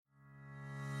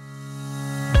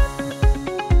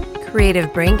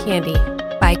Creative Brain Candy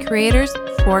by creators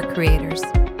for creators.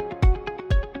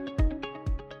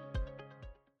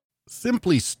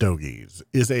 Simply Stogies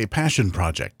is a passion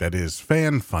project that is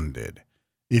fan-funded.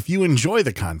 If you enjoy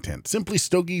the content Simply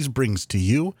Stogies brings to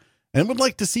you and would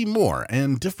like to see more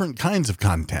and different kinds of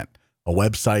content, a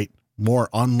website, more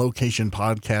on-location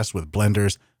podcasts with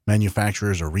blenders,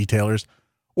 manufacturers, or retailers,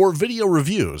 or video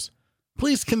reviews,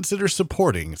 please consider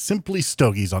supporting Simply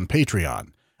Stogies on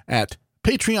Patreon at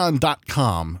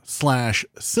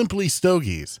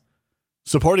patreon.com/simplystogies.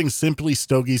 Supporting Simply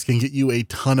Stogies can get you a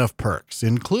ton of perks,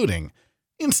 including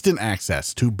instant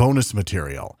access to bonus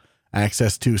material,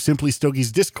 access to Simply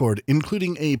Stogies Discord,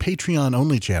 including a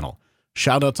Patreon-only channel,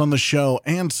 shoutouts on the show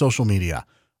and social media,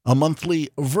 a monthly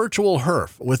virtual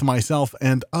HERF with myself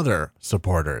and other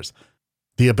supporters,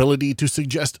 the ability to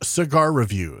suggest cigar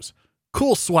reviews,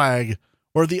 cool swag,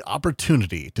 or the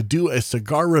opportunity to do a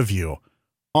cigar review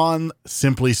on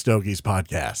Simply Stogies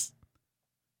podcast.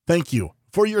 Thank you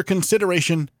for your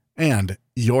consideration and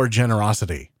your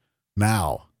generosity.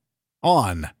 Now,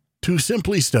 on to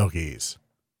Simply Stogies.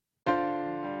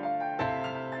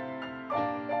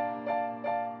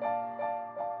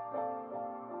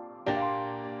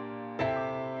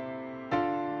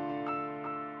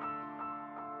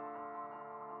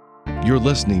 You're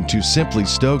listening to Simply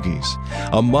Stogies,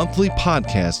 a monthly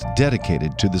podcast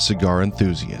dedicated to the cigar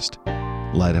enthusiast.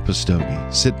 Light up a stogie,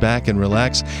 sit back and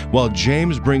relax while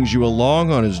James brings you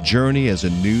along on his journey as a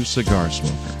new cigar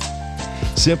smoker.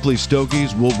 Simply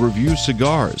Stogies will review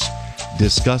cigars,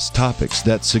 discuss topics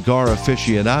that cigar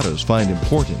aficionados find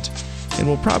important, and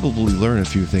will probably learn a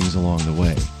few things along the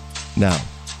way. Now,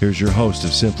 here's your host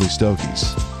of Simply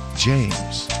Stogies,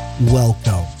 James.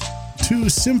 Welcome to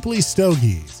Simply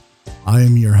Stogies. I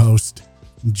am your host,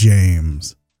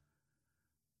 James.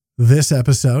 This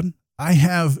episode, I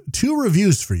have two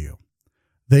reviews for you.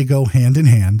 They go hand in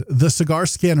hand, the Cigar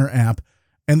Scanner app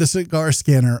and the Cigar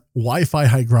Scanner Wi-Fi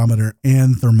hygrometer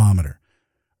and thermometer.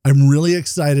 I'm really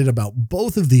excited about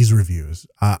both of these reviews.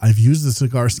 I've used the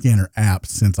Cigar Scanner app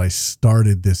since I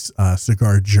started this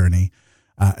cigar journey,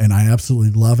 and I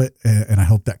absolutely love it, and I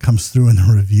hope that comes through in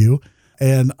the review.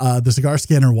 And the Cigar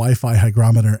Scanner Wi-Fi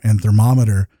hygrometer and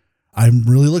thermometer, I'm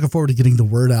really looking forward to getting the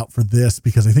word out for this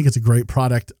because I think it's a great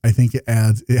product. I think it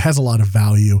has a lot of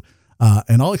value,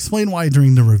 and I'll explain why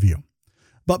during the review.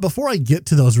 But before I get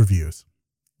to those reviews,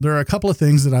 there are a couple of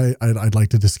things that I'd like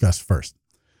to discuss first.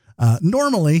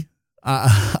 Normally,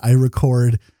 I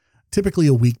record typically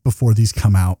a week before these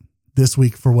come out. This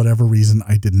week, for whatever reason,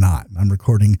 I did not. I'm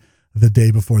recording the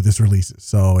day before this releases,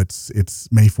 so it's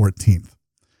May 14th.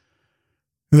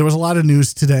 There was a lot of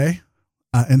news today.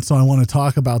 And so I want to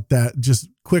talk about that just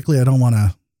quickly. I don't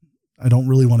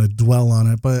really want to dwell on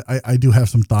it, but I do have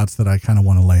some thoughts that I kind of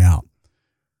want to lay out.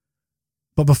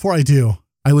 But before I do,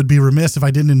 I would be remiss if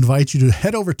I didn't invite you to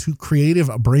head over to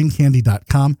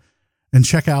creativebraincandy.com and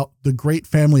check out the great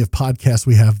family of podcasts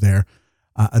we have there.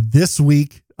 This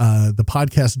week, the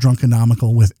podcast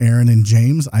Drunkonomical with Aaron and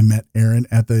James. I met Aaron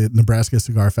at the Nebraska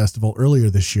Cigar Festival earlier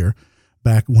this year,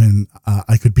 back when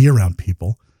I could be around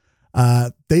people.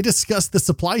 They discussed the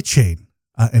supply chain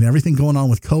and everything going on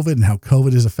with COVID and how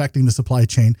COVID is affecting the supply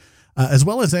chain, as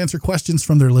well as answer questions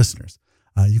from their listeners.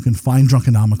 You can find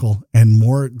Drunkonomical and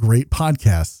more great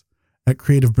podcasts at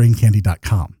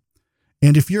creativebraincandy.com.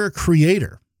 And if you're a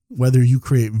creator, whether you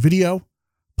create video,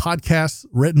 podcasts,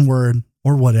 written word,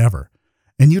 or whatever,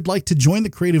 and you'd like to join the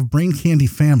Creative Brain Candy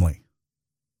family,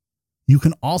 you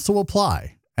can also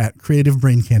apply at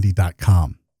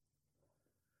creativebraincandy.com.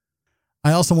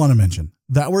 I also want to mention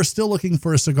that we're still looking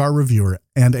for a cigar reviewer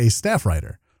and a staff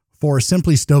writer for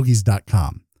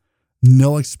simplystogies.com.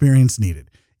 No experience needed.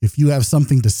 If you have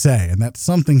something to say, and that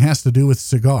something has to do with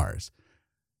cigars,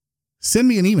 send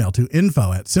me an email to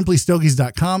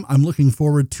info@simplystogies.com. I'm looking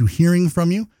forward to hearing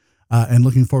from you and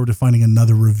looking forward to finding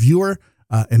another reviewer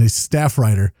and a staff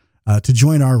writer to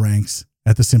join our ranks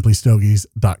at the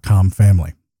simplystogies.com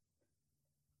family.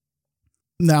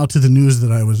 Now to the news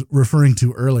that I was referring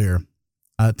to earlier.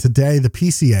 Today, the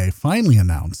PCA finally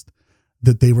announced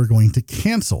that they were going to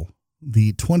cancel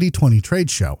the 2020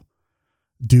 trade show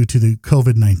due to the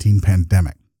COVID-19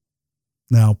 pandemic.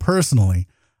 Now, personally,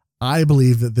 I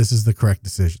believe that this is the correct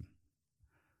decision.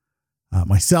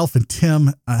 Myself and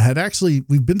Tim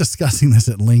we've been discussing this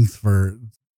at length for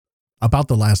about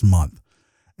the last month.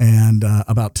 And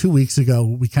about 2 weeks ago,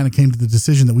 we kind of came to the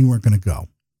decision that we weren't going to go.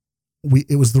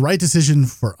 It was the right decision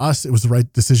for us. It was the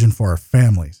right decision for our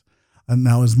families. And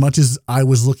now, as much as I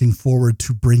was looking forward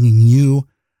to bringing you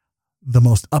the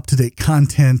most up-to-date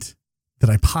content that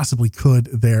I possibly could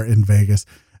there in Vegas,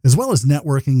 as well as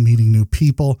networking, meeting new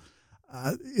people,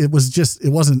 it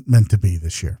wasn't meant to be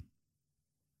this year.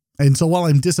 And so while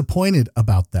I'm disappointed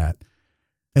about that,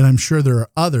 and I'm sure there are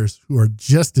others who are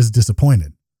just as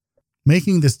disappointed,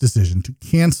 making this decision to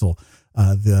cancel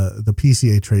the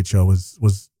PCA trade show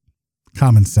was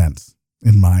common sense,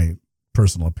 in my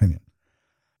personal opinion.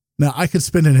 Now, I could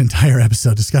spend an entire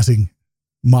episode discussing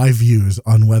my views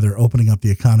on whether opening up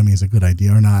the economy is a good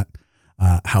idea or not,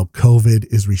 how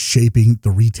COVID is reshaping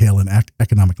the retail and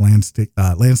economic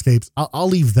landscapes. I'll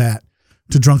leave that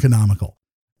to Drunkonomical.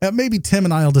 Maybe Tim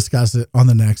and I will discuss it on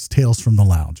the next Tales from the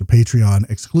Lounge, a Patreon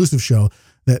exclusive show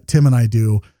that Tim and I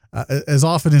do as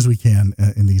often as we can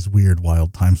in these weird,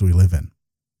 wild times we live in.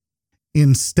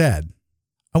 Instead,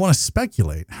 I want to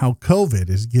speculate how COVID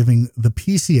is giving the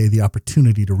PCA the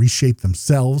opportunity to reshape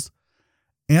themselves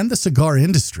and the cigar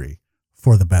industry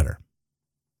for the better.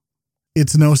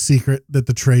 It's no secret that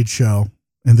the trade show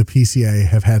and the PCA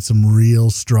have had some real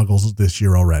struggles this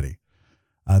year already.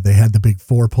 They had the Big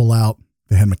Four pull out.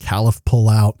 They had McAuliffe pull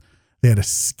out. They had a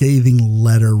scathing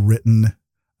letter written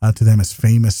to them as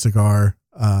famous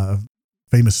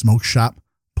smoke shop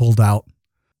pulled out.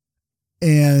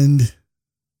 And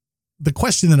the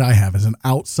question that I have as an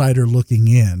outsider looking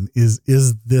in is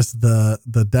this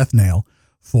the death nail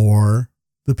for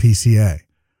the PCA?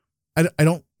 I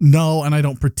don't know, and I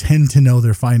don't pretend to know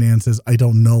their finances. I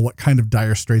don't know what kind of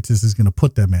dire straits this is going to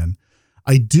put them in.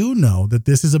 I do know that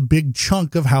this is a big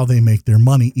chunk of how they make their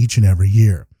money each and every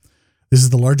year. This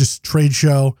is the largest trade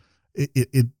show.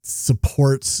 It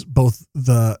supports both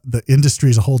the industry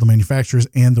as a whole, the manufacturers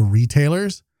and the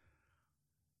retailers.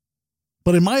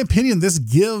 But in my opinion, this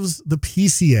gives the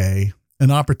PCA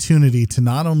an opportunity to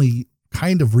not only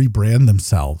kind of rebrand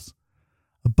themselves,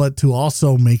 but to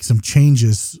also make some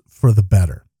changes for the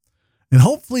better. And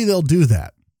hopefully they'll do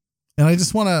that. And I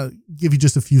just want to give you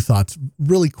just a few thoughts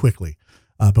really quickly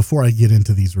before I get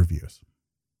into these reviews.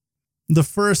 The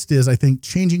first is, I think,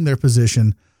 changing their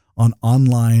position on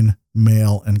online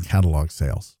mail and catalog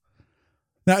sales.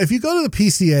 Now, if you go to the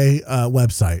PCA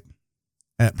website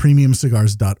at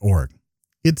premiumcigars.org,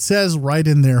 it says right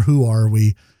in there, who are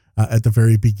we at the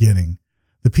very beginning.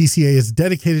 The PCA is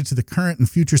dedicated to the current and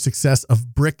future success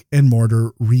of brick and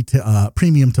mortar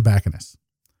premium tobacconists.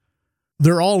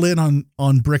 They're all in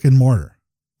on brick and mortar.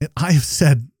 And I have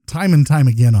said time and time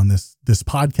again on this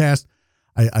podcast,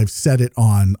 I've said it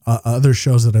on other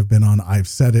shows that I've been on. I've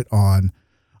said it on,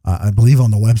 I believe,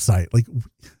 on the website. Like,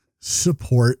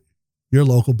 support your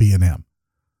local B&M.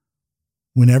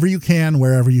 Whenever you can,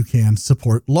 wherever you can,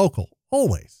 support local.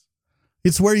 Always.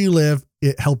 It's where you live.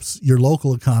 It helps your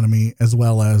local economy as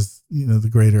well as, the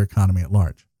greater economy at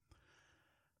large.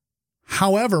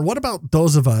 However, what about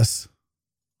those of us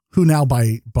who now,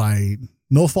 by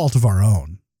no fault of our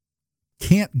own,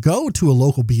 can't go to a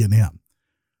local B&M?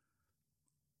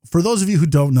 For those of you who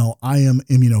don't know, I am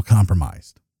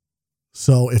immunocompromised.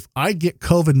 So if I get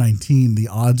COVID-19, the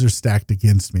odds are stacked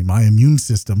against me. My immune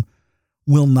system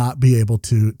will not be able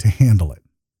to handle it.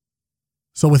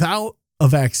 So without a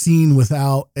vaccine,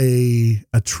 without a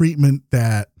treatment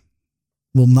that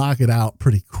will knock it out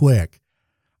pretty quick,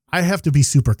 I have to be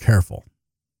super careful.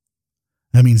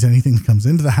 That means anything that comes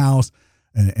into the house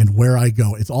and where I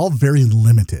go, it's all very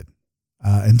limited.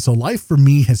 And so life for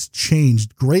me has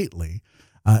changed greatly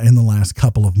in the last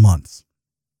couple of months.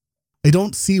 I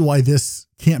don't see why this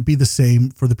can't be the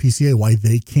same for the PCA, why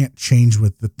they can't change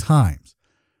with the times.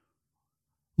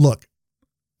 Look,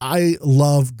 I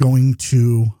love going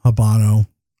to Habano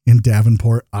in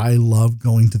Davenport. I love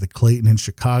going to the Clayton in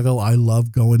Chicago. I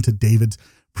love going to David's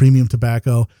Premium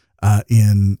Tobacco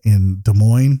in Des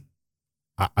Moines.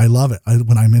 I love it.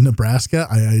 When I'm in Nebraska,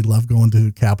 I love going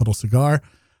to Capital Cigar.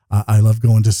 I love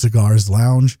going to Cigars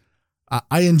Lounge.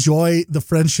 I enjoy the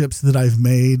friendships that I've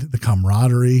made, the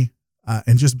camaraderie,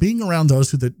 and just being around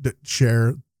those that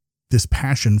share this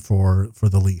passion for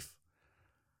the leaf.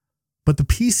 But the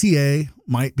PCA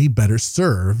might be better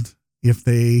served if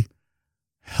they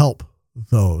help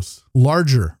those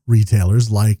larger retailers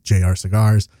like JR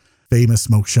Cigars, Famous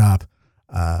Smoke Shop,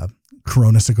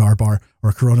 Corona Cigar Bar,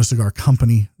 or Corona Cigar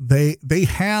Company. They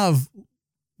have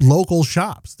local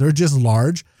shops. They're just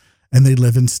large, and they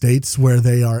live in states where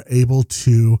they are able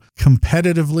to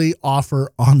competitively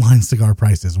offer online cigar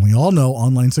prices. And we all know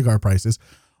online cigar prices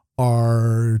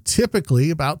are typically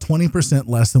about 20%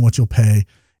 less than what you'll pay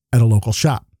at a local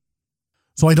shop.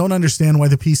 So I don't understand why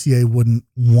the PCA wouldn't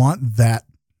want that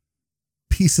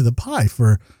piece of the pie,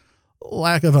 for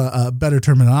lack of a better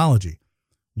terminology.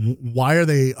 Why are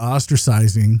they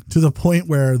ostracizing to the point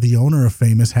where the owner of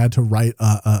Famous had to write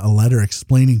a letter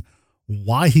explaining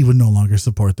why he would no longer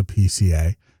support the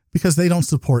PCA? Because they don't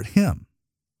support him.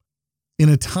 in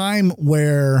a time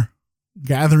where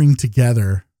gathering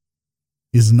together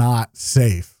is not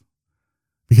safe,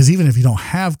 because even if you don't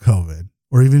have COVID,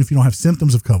 or even if you don't have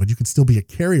symptoms of COVID, you could still be a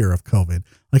carrier of COVID,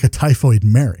 like a typhoid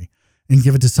Mary, and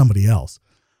give it to somebody else.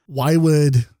 Why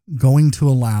would going to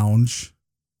a lounge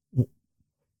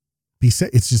be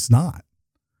safe? It's just not.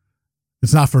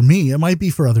 It's not for me. It might be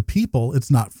for other people.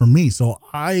 It's not for me. So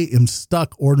I am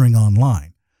stuck ordering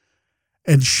online.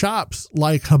 And shops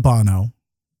like Habano,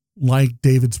 like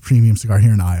David's Premium Cigar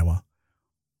here in Iowa,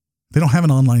 they don't have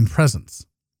an online presence.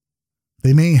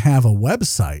 They may have a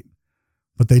website,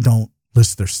 but they don't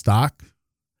list their stock.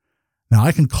 Now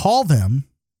I can call them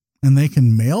and they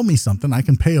can mail me something. I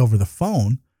can pay over the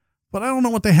phone, but I don't know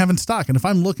what they have in stock. And if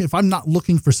I'm not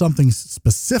looking for something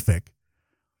specific,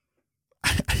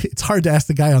 it's hard to ask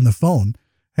the guy on the phone,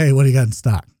 hey, what do you got in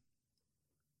stock?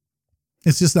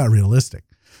 It's just not realistic.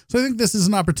 So I think this is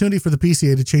an opportunity for the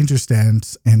PCA to change their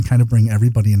stance and kind of bring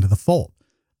everybody into the fold,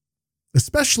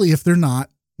 especially if they're not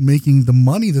making the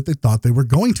money that they thought they were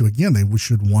going to. Again, they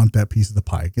should want that piece of the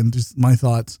pie. And just my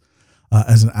thoughts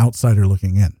as an outsider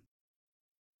looking in.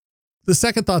 The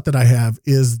second thought that I have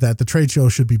is that the trade show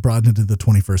should be brought into the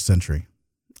 21st century.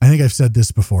 I think I've said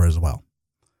this before as well.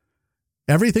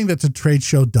 Everything that the trade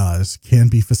show does can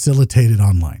be facilitated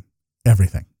online.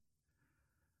 Everything.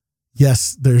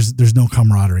 Yes, there's no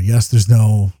camaraderie. Yes, there's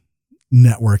no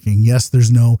networking. Yes,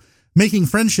 there's no making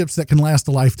friendships that can last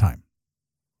a lifetime.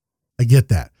 I get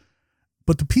that.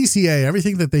 But the PCA,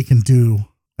 everything that they can do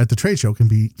at the trade show can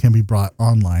be brought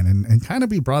online and kind of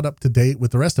be brought up to date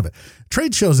with the rest of it.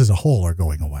 Trade shows as a whole are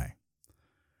going away.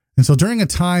 And so during a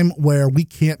time where we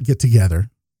can't get together,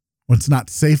 when it's not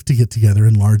safe to get together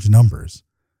in large numbers,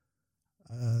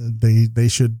 they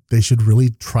should really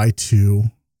try to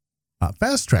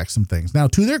fast track some things. Now,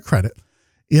 to their credit,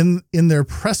 in their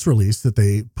press release that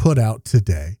they put out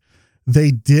today,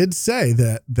 they did say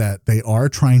that they are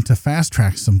trying to fast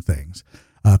track some things.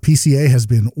 PCA has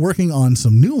been working on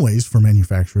some new ways for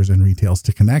manufacturers and retailers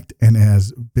to connect and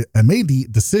has made the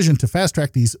decision to fast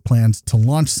track these plans to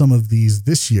launch some of these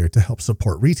this year to help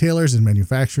support retailers and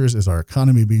manufacturers as our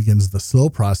economy begins the slow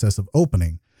process of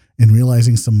opening and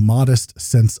realizing some modest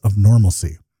sense of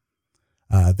normalcy.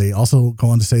 They also go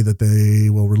on to say that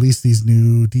they will release these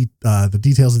new the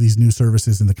details of these new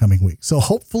services in the coming weeks. So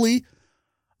hopefully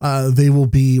they will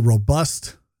be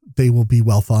robust. They will be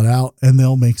well thought out, and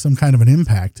they'll make some kind of an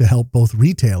impact to help both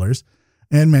retailers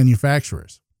and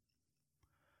manufacturers.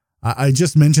 I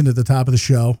just mentioned at the top of the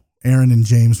show, Aaron and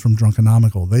James from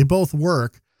Drunkonomical. They both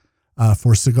work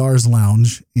for Cigars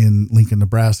Lounge in Lincoln,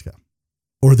 Nebraska,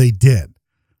 or they did.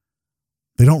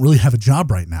 They don't really have a job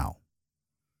right now.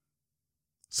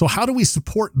 So how do we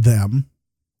support them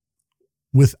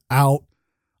without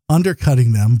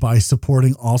undercutting them by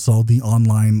supporting also the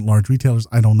online large retailers?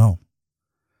 I don't know.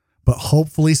 But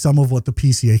hopefully some of what the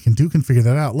PCA can do can figure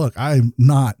that out. Look, I'm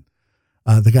not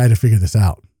the guy to figure this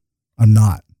out. I'm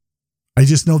not. I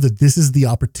just know that this is the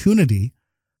opportunity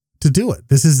to do it.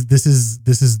 This is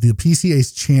the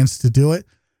PCA's chance to do it,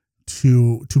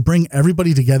 to bring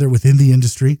everybody together within the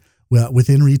industry,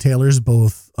 within retailers,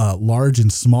 both large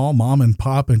and small, mom and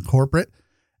pop and corporate,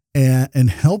 and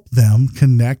help them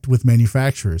connect with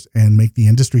manufacturers and make the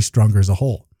industry stronger as a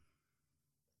whole.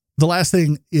 The last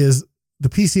thing is, the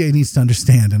PCA needs to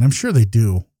understand, and I'm sure they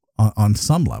do on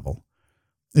some level,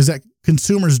 is that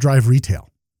consumers drive retail,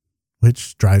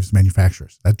 which drives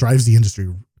manufacturers. That drives the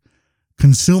industry.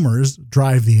 Consumers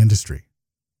drive the industry.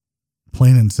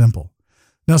 Plain and simple.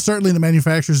 Now, certainly the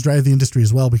manufacturers drive the industry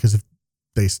as well, because if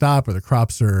they stop or the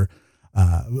crops are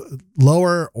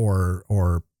lower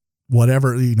or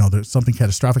whatever, there's something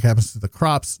catastrophic happens to the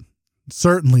crops,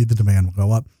 certainly the demand will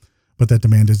go up. But that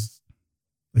demand is,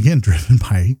 again, driven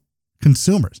by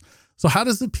consumers. So how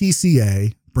does the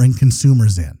PCA bring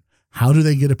consumers in? How do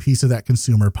they get a piece of that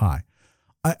consumer pie?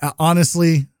 I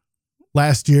honestly,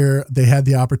 last year they had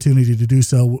the opportunity to do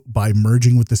so by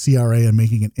merging with the CRA and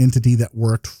making an entity that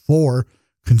worked for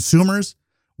consumers,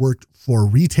 worked for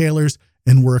retailers,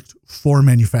 and worked for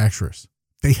manufacturers.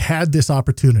 They had this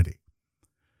opportunity.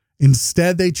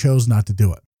 Instead, they chose not to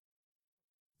do it.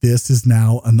 This is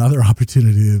now another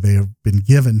opportunity that they have been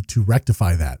given to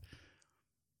rectify that.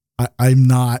 I'm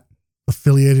not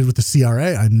affiliated with the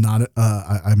CRA.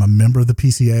 I'm a member of the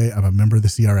PCA. I'm a member of the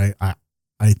CRA.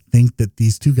 I think that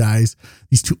these two guys,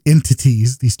 these two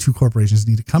entities, these two corporations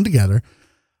need to come together,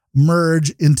 merge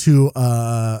into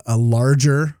a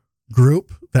larger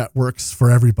group that works for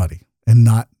everybody, and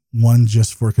not one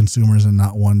just for consumers and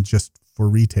not one just for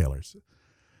retailers.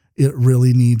 It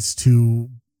really needs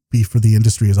to be for the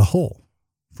industry as a whole,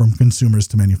 from consumers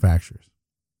to manufacturers.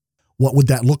 What would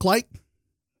that look like?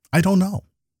 I don't know.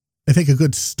 I think a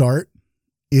good start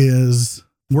is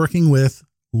working with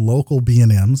local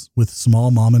B&Ms, with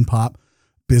small mom and pop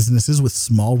businesses, with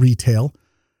small retail,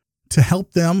 to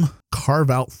help them carve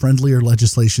out friendlier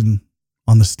legislation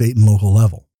on the state and local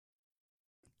level.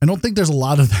 I don't think there's a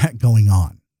lot of that going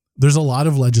on. There's a lot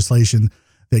of legislation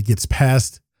that gets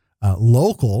passed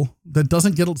local that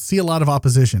doesn't see a lot of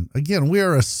opposition. Again, we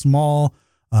are a small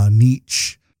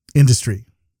niche industry.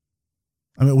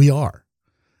 I mean, we are.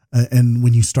 And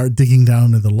when you start digging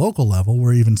down to the local level,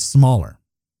 we're even smaller.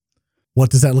 What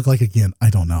does that look like? Again, I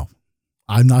don't know.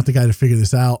 I'm not the guy to figure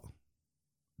this out,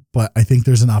 but I think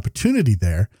there's an opportunity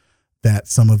there that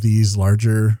some of these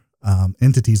larger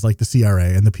entities like the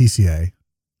CRA and the PCA,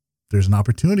 there's an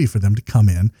opportunity for them to come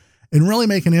in and really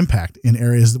make an impact in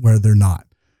areas where they're not.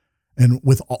 And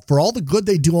for all the good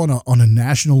they do on a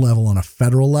national level, on a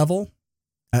federal level,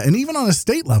 and even on a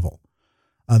state level,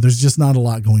 there's just not a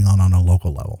lot going on a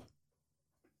local level.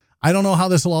 I don't know how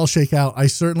this will all shake out. I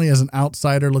certainly, as an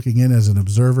outsider looking in, as an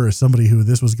observer, as somebody who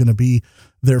this was going to be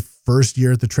their first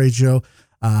year at the trade show,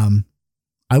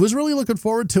 I was really looking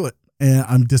forward to it. And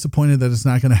I'm disappointed that it's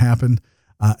not going to happen.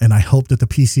 And I hope that the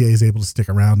PCA is able to stick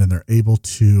around and they're able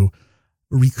to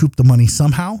recoup the money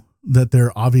somehow that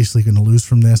they're obviously going to lose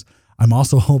from this. I'm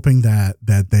also hoping that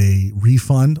they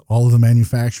refund all of the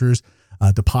manufacturers'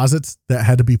 deposits that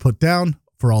had to be put down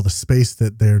for all the space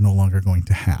that they're no longer going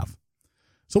to have.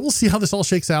 So we'll see how this all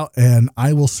shakes out, and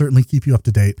I will certainly keep you up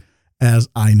to date as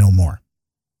I know more.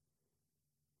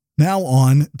 Now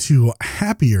on to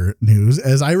happier news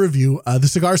as I review the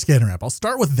Cigar Scanner app. I'll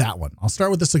start with that one. I'll start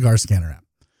with the Cigar Scanner app.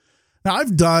 Now,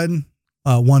 I've done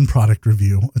one product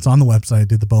review. It's on the website. I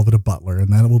did the Boveda Butler,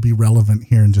 and that will be relevant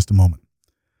here in just a moment.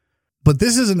 But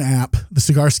this is an app, the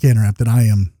Cigar Scanner app, that I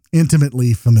am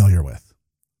intimately familiar with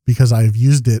because I've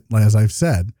used it, as I've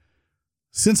said,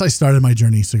 since I started my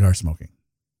journey cigar smoking.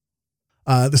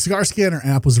 The Cigar Scanner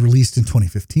app was released in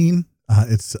 2015.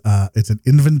 It's an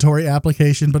inventory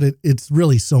application, but it's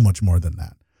really so much more than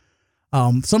that.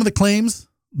 Some of the claims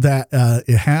that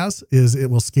it has is it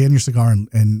will scan your cigar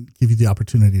and give you the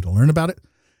opportunity to learn about it.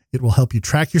 It will help you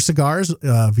track your cigars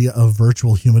via a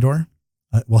virtual humidor.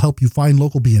 It will help you find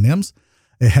local B&Ms.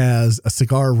 It has a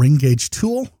cigar ring gauge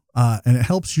tool, and it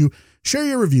helps you share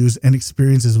your reviews and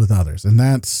experiences with others. And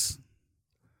that's,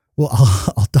 well,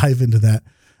 I'll dive into that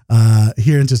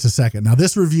here in just a second. Now,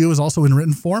 this review is also in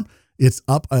written form. It's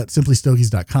up at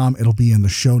simplystogies.com. It'll be in the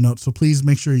show notes. So please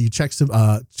make sure you check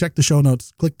the show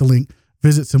notes, click the link,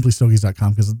 visit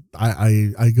simplystogies.com, because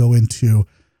I go into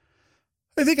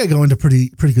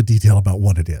pretty good detail about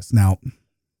what it is. Now,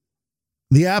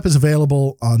 the app is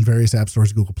available on various app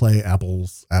stores, Google Play,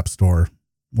 Apple's App Store,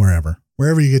 wherever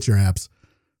you get your apps,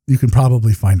 you can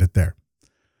probably find it there.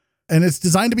 And it's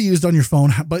designed to be used on your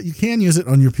phone, but you can use it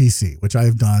on your PC, which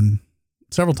I've done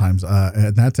several times.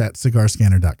 And that's at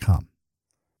cigarscanner.com.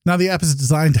 Now, the app is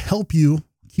designed to help you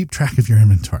keep track of your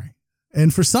inventory.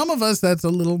 And for some of us, that's a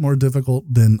little more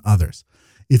difficult than others.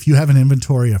 If you have an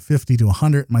inventory of 50 to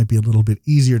 100, it might be a little bit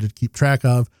easier to keep track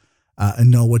of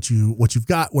and know what you've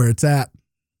got, where it's at,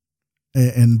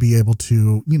 and be able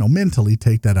to, mentally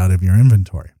take that out of your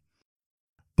inventory.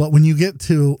 But when you get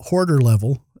to hoarder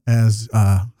level, as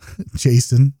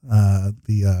Jason,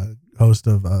 the host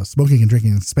of Smoking and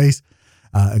Drinking in Space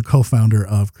and co-founder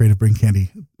of Creative Brain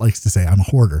Candy, likes to say, I'm a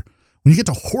hoarder. When you get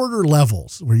to hoarder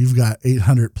levels where you've got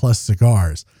 800 plus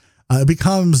cigars, it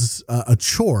becomes a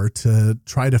chore to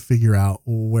try to figure out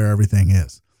where everything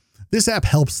is. This app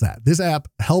helps that. This app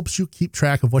helps you keep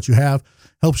track of what you have,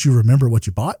 helps you remember what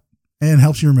you bought, and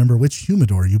helps you remember which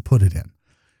humidor you put it in.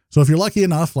 So if you're lucky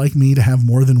enough, like me, to have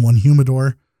more than one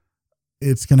humidor,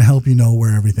 it's going to help you know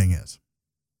where everything is.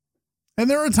 And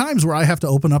there are times where I have to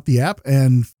open up the app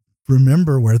and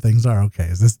remember where things are. Okay,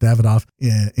 is this Davidoff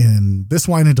in this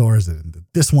Wynador? Is it in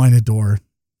this Wynador?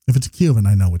 If it's a Cuban,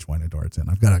 I know which Wynador it's in.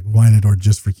 I've got a Wynador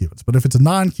just for Cubans. But if it's a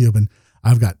non-Cuban,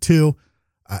 I've got two,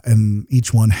 and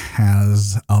each one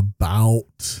has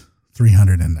about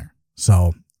 300 in there.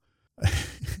 So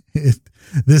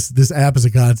this app is a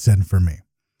godsend for me.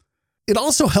 It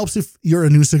also helps if you're a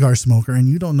new cigar smoker and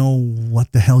you don't know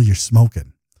what the hell you're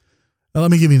smoking. Now,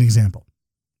 let me give you an example.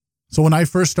 So when I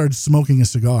first started smoking a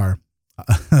cigar,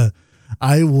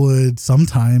 I would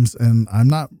sometimes, and I'm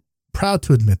not proud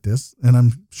to admit this,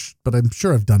 but I'm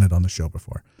sure I've done it on the show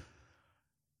before.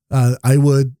 I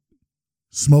would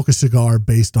smoke a cigar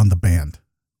based on the band.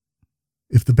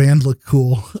 If the band looked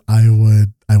cool, I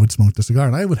would smoke the cigar,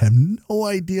 and I would have no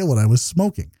idea what I was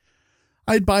smoking.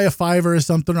 I'd buy a $5 or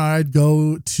something, or I'd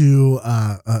go to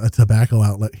a tobacco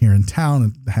outlet here in town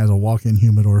and has a walk-in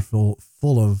humidor full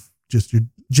of just your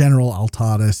General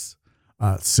Altadas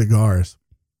cigars,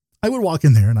 I would walk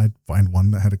in there and I'd find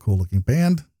one that had a cool looking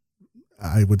band.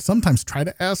 I would sometimes try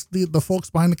to ask the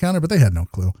folks behind the counter, but they had no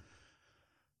clue.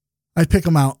 I'd pick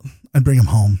them out. I'd bring them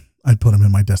home. I'd put them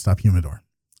in my desktop humidor.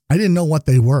 I didn't know what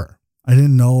they were. I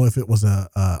didn't know if it was a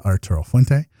Arturo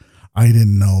Fuente. I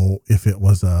didn't know if it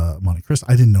was a Monte Cristo.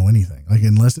 I didn't know anything. Like,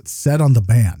 unless it said on the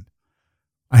band,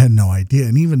 I had no idea.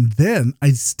 And even then,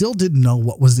 I still didn't know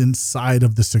what was inside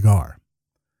of the cigar.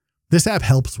 This app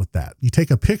helps with that. You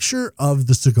take a picture of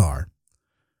the cigar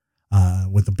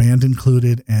with the band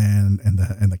included and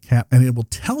the cap, and it will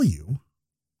tell you.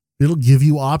 It'll give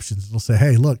you options. It'll say,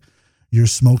 "Hey, look, you're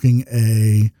smoking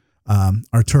a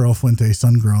Arturo Fuente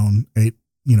sun-grown 8,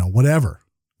 whatever."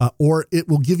 Or it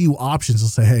will give you options. It'll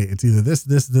say, "Hey, it's either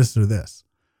this, or this,"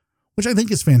 which I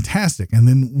think is fantastic. And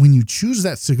then when you choose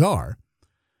that cigar,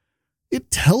 it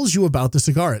tells you about the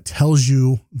cigar. It tells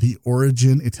you the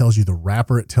origin. It tells you the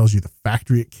wrapper. It tells you the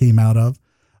factory it came out of.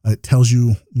 It tells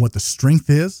you what the strength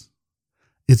is.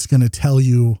 It's going to tell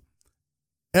you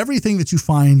everything that you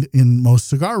find in most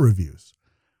cigar reviews.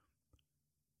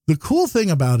 The cool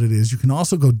thing about it is you can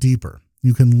also go deeper.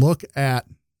 You can look at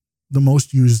the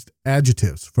most used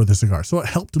adjectives for the cigar. So it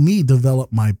helped me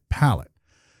develop my palate.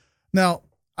 Now,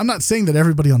 I'm not saying that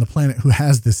everybody on the planet who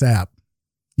has this app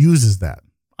uses that.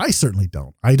 I certainly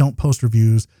don't. I don't post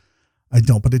reviews.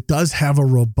 But it does have a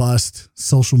robust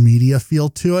social media feel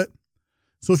to it.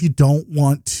 So if you don't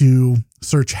want to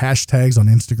search hashtags on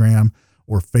Instagram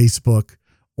or Facebook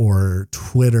or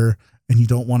Twitter, and you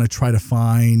don't want to try to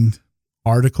find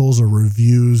articles or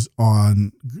reviews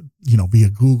on, via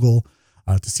Google,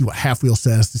 to see what Half Wheel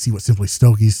says, to see what Simply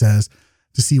Stogie says,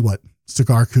 to see what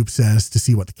Cigar Coop says, to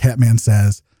see what the Catman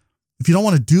says. If you don't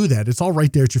want to do that, it's all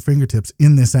right there at your fingertips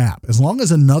in this app. As long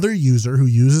as another user who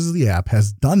uses the app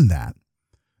has done that,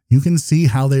 you can see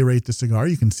how they rate the cigar.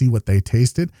 You can see what they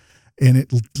tasted, and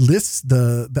it lists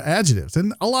the adjectives.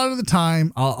 And a lot of the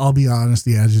time, I'll be honest,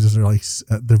 the adjectives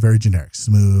are they're very generic: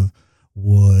 smooth,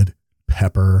 wood,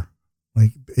 pepper.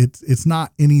 Like it's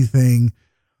not anything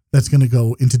that's going to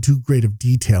go into too great of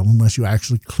detail unless you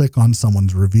actually click on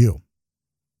someone's review.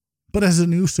 But as a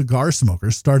new cigar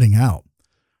smoker starting out,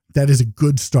 that is a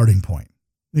good starting point.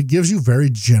 It gives you very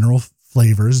general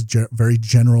flavors, very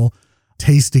general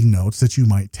tasting notes that you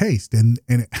might taste. And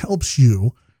it helps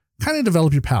you kind of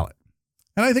develop your palate.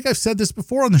 And I think I've said this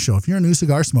before on the show. If you're a new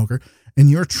cigar smoker and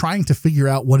you're trying to figure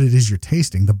out what it is you're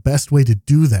tasting, the best way to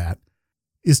do that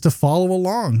is to follow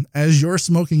along. As you're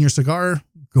smoking your cigar,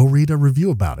 go read a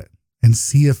review about it and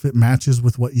see if it matches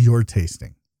with what you're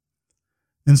tasting.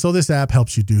 And so this app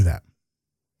helps you do that.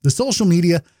 The social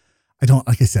media, I don't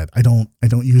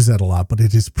use that a lot, but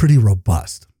it is pretty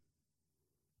robust.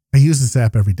 I use this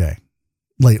app every day,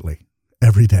 lately,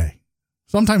 every day,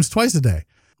 sometimes twice a day.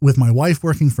 With my wife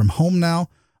working from home now,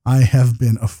 I have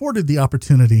been afforded the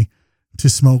opportunity to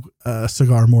smoke a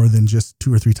cigar more than just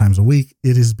 2 or 3 times a week.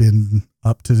 It has been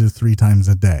up to 3 times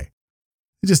a day.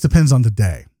 It just depends on the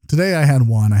day. Today I had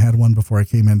one. I had one before I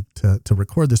came in to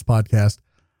record this podcast.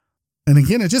 And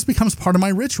again, it just becomes part of my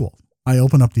ritual. I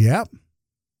open up the app.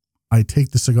 I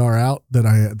take the cigar out that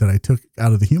I took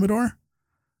out of the humidor,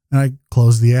 and I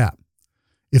close the app.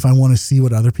 If I want to see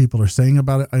what other people are saying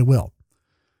about it, I will.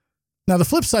 Now, the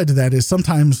flip side to that is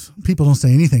sometimes people don't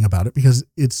say anything about it because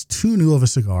it's too new of a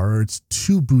cigar or it's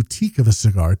too boutique of a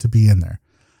cigar to be in there.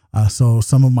 So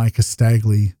some of my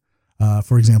Castagli,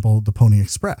 for example, the Pony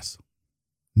Express,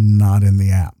 not in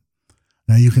the app.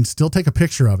 Now, you can still take a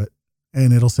picture of it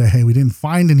and it'll say, "Hey, we didn't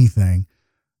find anything.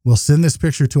 We'll send this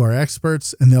picture to our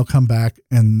experts and they'll come back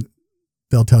and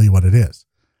they'll tell you what it is."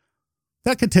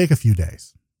 That could take a few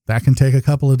days. That can take a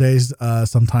couple of days,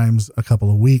 sometimes a couple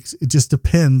of weeks. It just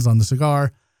depends on the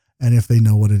cigar and if they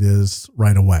know what it is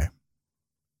right away.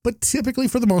 But typically,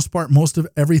 for the most part, most of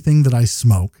everything that I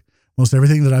smoke, most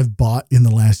everything that I've bought in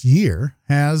the last year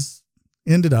has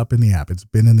ended up in the app. It's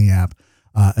been in the app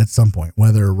at some point,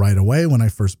 whether right away when I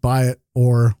first buy it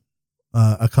or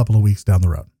a couple of weeks down the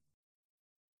road.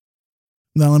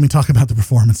 Now, let me talk about the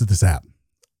performance of this app.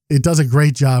 It does a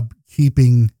great job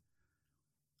keeping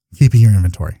your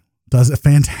inventory. Does a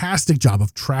fantastic job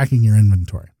of tracking your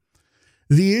inventory.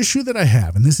 The issue that I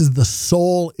have, and this is the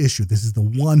sole issue, this is the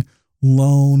one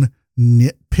lone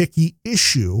nitpicky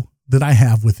issue that I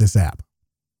have with this app.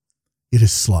 It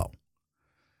is slow.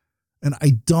 And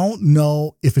I don't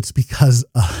know if it's because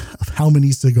of how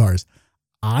many cigars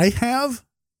I have,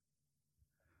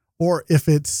 or if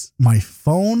it's my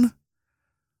phone,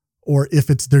 or if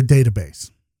it's their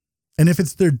database. And if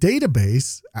it's their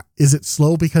database, is it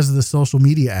slow because of the social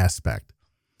media aspect?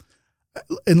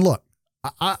 And look,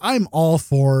 I'm all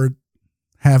for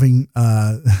having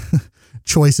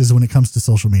choices when it comes to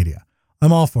social media.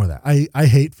 I'm all for that. I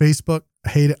hate Facebook. I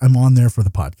hate it. I'm on there for the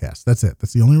podcast. That's it.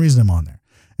 That's the only reason I'm on there.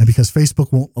 And because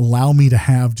Facebook won't allow me to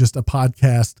have just a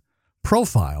podcast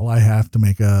profile, I have to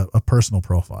make a personal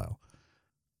profile.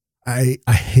 I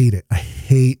hate it. I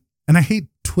hate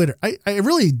Twitter. I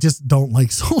really just don't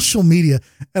like social media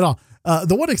at all.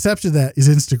 The one exception to that is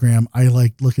Instagram. I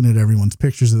like looking at everyone's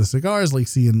pictures of the cigars, like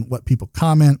seeing what people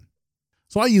comment.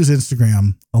 So I use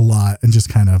Instagram a lot and just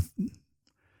kind of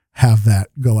have that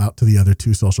go out to the other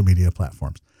two social media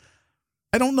platforms.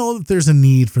 I don't know that there's a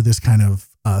need for this kind of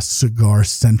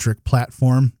cigar-centric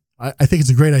platform. I think it's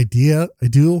a great idea. I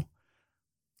do.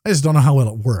 I just don't know how well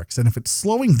it works. And if it's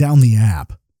slowing down the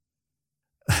app,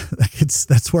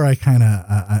 that's where it kind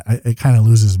of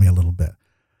loses me a little bit.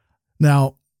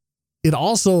 Now, it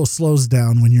also slows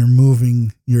down when you're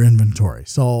moving your inventory.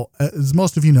 So as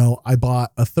most of you know, I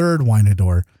bought a third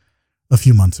Weinador a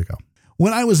few months ago.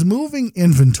 When I was moving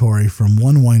inventory from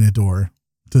one Weinador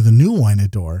to the new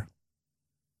Weinador,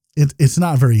 it's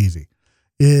not very easy.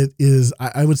 It is,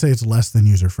 I would say it's less than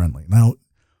user-friendly. Now,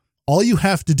 all you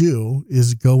have to do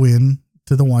is go in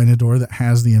to the Weinador that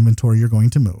has the inventory you're going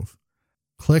to move.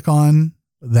 Click on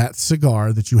that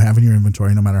cigar that you have in your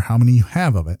inventory, no matter how many you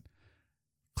have of it.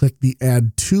 Click the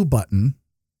Add To button,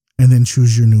 and then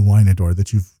choose your new Weinador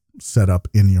that you've set up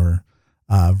in your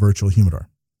virtual humidor.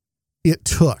 It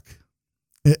took,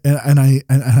 and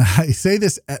I say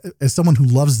this as someone who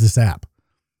loves this app,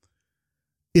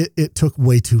 it took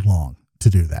way too long to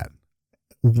do that.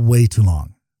 Way too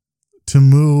long. To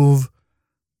move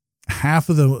half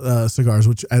of the cigars,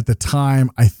 which at the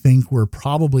time I think were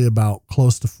probably about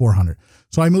close to 400.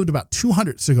 So I moved about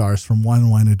 200 cigars from one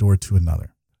Weinador to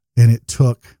another. And it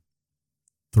took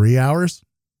 3 hours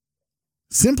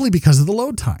simply because of the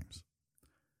load times.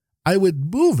 I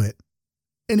would move it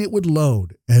and it would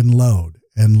load and load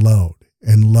and load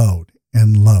and load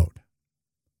and load.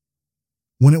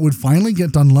 When it would finally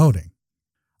get done loading,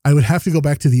 I would have to go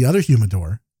back to the other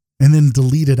humidor and then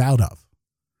delete it out of.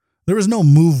 There was no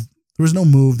move.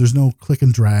 There's no click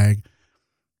and drag,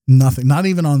 nothing, not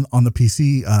even on the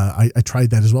PC. I tried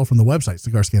that as well from the website,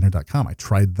 cigarscanner.com. I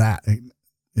tried that.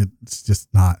 It's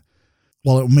just not,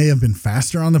 while it may have been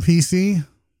faster on the PC,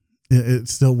 it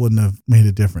still wouldn't have made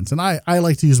a difference. And I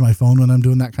like to use my phone when I'm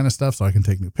doing that kind of stuff so I can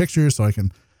take new pictures, so I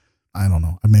don't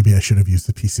know, maybe I should have used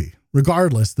the PC.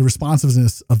 Regardless, the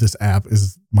responsiveness of this app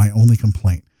is my only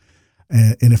complaint.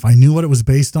 And if I knew what it was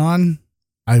based on,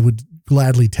 I would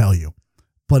gladly tell you,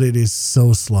 but it is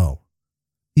so slow.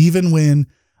 Even when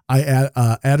I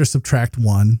add or subtract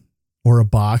one or a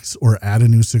box or add a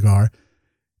new cigar,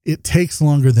 it takes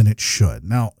longer than it should.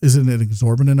 Now, is it an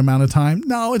exorbitant amount of time?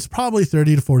 No, it's probably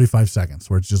 30 to 45 seconds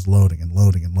where it's just loading and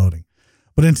loading and loading.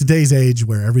 But in today's age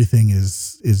where everything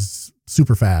is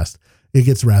super fast, it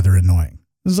gets rather annoying.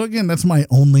 So again, that's my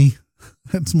only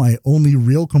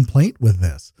real complaint with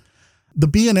this. The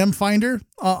B&M finder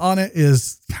on it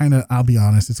is I'll be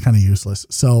honest, it's kind of useless.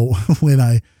 So when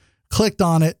I clicked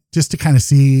on it just to kind of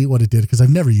see what it did, because I've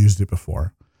never used it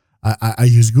before, I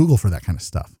use Google for that kind of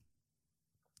stuff.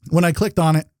 When I clicked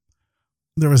on it,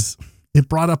 it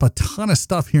brought up a ton of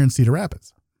stuff here in Cedar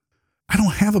Rapids. I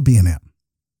don't have a B&M.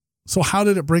 So how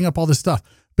did it bring up all this stuff?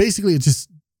 Basically, it just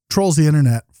trolls the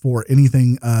internet for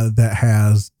anything that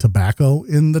has tobacco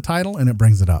in the title, and it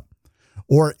brings it up.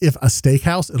 Or if a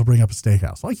steakhouse, it'll bring up a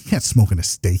steakhouse. Like, you can't smoke in a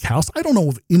steakhouse. I don't know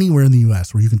of anywhere in the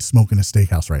U.S. where you can smoke in a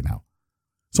steakhouse right now.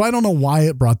 So I don't know why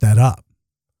it brought that up.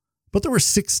 But there were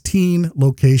 16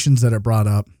 locations that it brought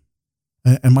up.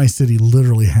 And my city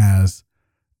literally has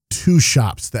 2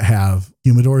 shops that have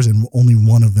humidors, and only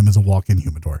one of them is a walk-in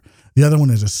humidor. The other one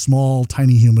is a small,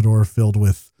 tiny humidor filled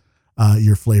with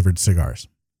your flavored cigars.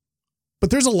 But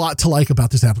there's a lot to like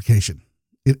about this application.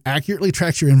 It accurately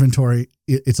tracks your inventory.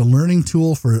 It's a learning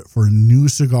tool for new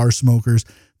cigar smokers.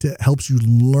 It helps you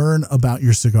learn about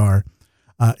your cigar.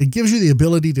 It gives you the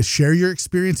ability to share your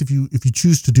experience if you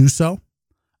choose to do so.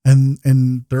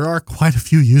 And there are quite a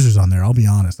few users on there. I'll be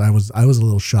honest. I was a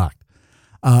little shocked.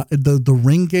 The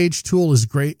ring gauge tool is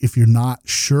great if you're not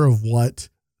sure of what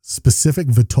specific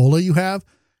vitola you have.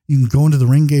 You can go into the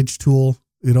ring gauge tool.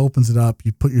 It opens it up.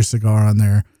 You put your cigar on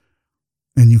there,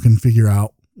 and you can figure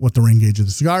out what the ring gauge of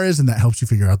the cigar is, and that helps you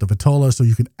figure out the vitola, so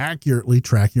you can accurately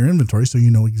track your inventory, so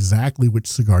you know exactly which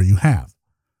cigar you have.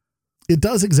 It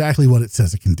does exactly what it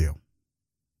says it can do.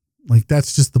 Like,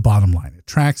 that's just the bottom line. It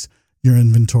tracks your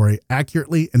inventory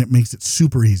accurately, and it makes it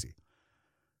super easy.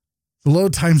 The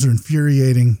load times are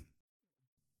infuriating,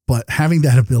 but having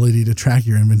that ability to track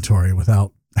your inventory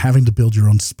without having to build your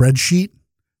own spreadsheet,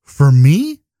 for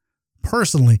me,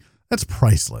 personally, that's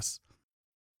priceless.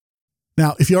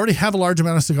 Now, if you already have a large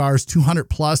amount of cigars, 200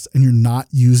 plus, and you're not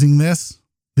using this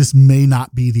may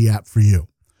not be the app for you.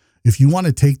 If you want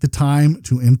to take the time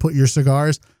to input your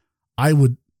cigars, I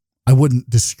wouldn't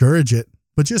discourage it,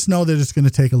 but just know that it's going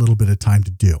to take a little bit of time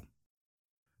to do.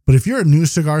 But if you're a new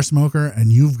cigar smoker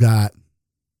and you've got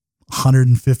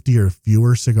 150 or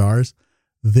fewer cigars,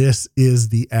 this is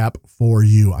the app for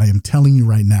you. I am telling you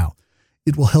right now,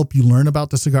 it will help you learn about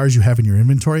the cigars you have in your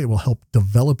inventory. It will help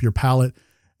develop your palate.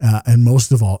 And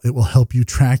most of all, it will help you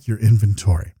track your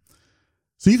inventory.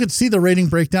 So you can see the rating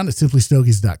breakdown at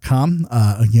simplystogies.com.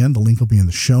 Again, the link will be in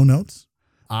the show notes.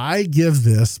 I give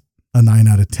this a 9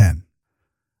 out of 10.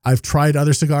 I've tried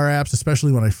other cigar apps,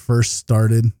 especially when I first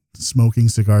started smoking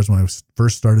cigars, when I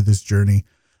first started this journey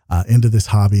into this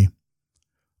hobby.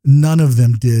 None of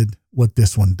them did what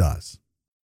this one does.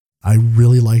 I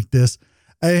really like this.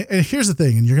 And here's the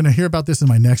thing, and you're going to hear about this in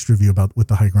my next review with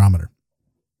the hygrometer.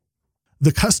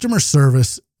 The customer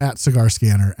service at Cigar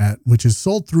Scanner, which is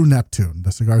sold through Neptune,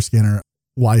 the Cigar Scanner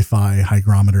Wi-Fi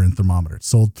hygrometer and thermometer. It's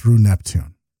sold through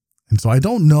Neptune. And so I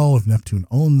don't know if Neptune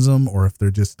owns them or if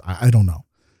they're just, I don't know.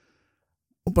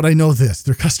 But I know this,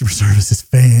 their customer service is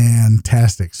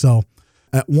fantastic. So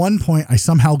at one point, I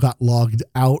somehow got logged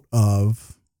out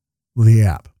of the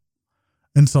app.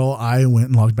 And so I went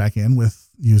and logged back in with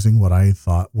using what I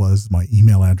thought was my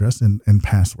email address and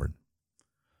password.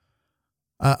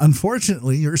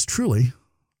 Unfortunately, yours truly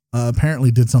apparently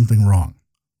did something wrong.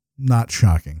 Not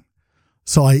shocking.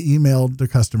 So I emailed the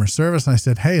customer service and I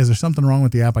said, hey, is there something wrong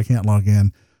with the app? I can't log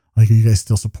in. Like, are you guys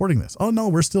still supporting this? Oh, no,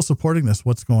 we're still supporting this.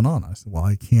 What's going on? I said, well,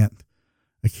 I can't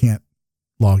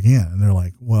log in. And they're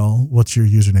like, well, what's your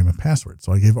username and password?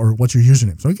 What's your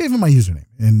username? So I gave him my username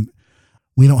and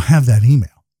we don't have that email.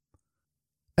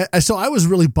 So I was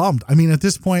really bummed. I mean, at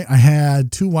this point I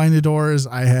had 2 Winadors.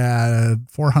 I had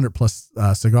 400 plus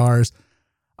cigars.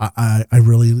 I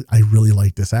really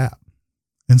like this app.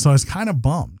 And so I was kind of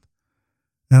bummed.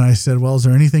 And I said, well, is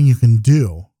there anything you can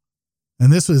do?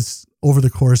 And this was over the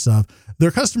course of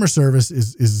their customer service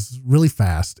is really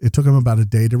fast. It took them about a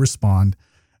day to respond.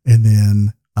 And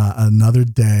then another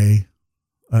day,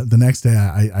 the next day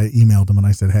I emailed them and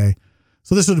I said, hey,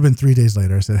 so this would have been 3 days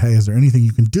later. I said, hey, is there anything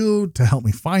you can do to help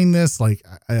me find this? Like,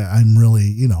 I'm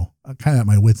really, kind of at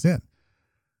my wit's end.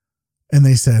 And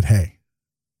they said, hey,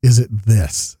 is it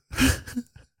this?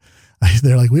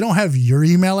 They're like, we don't have your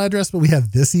email address, but we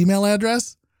have this email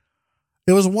address.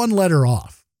 It was 1 letter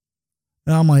off.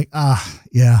 And I'm like,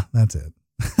 yeah, that's it.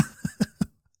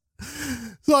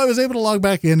 So I was able to log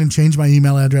back in and change my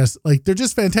email address. Like, they're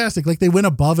just fantastic. Like, they went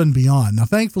above and beyond. Now,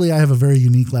 thankfully, I have a very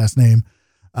unique last name.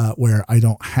 Where I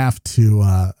don't have to,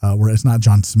 where it's not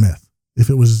John Smith. If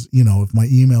it was, if my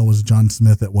email was John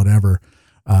Smith at whatever,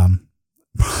 I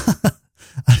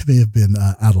may have been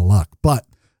out of luck. But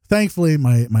thankfully,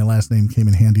 my last name came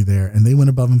in handy there, and they went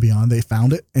above and beyond. They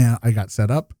found it, and I got set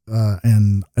up,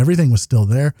 and everything was still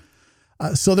there.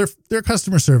 So their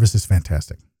customer service is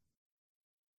fantastic.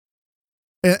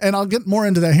 And I'll get more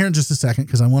into that here in just a second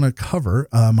because I want to cover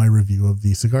my review of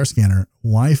the Cigar Scanner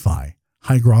Wi-Fi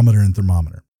hygrometer and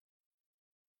thermometer.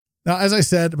 Now, as I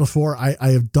said before, I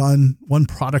have done one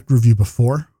product review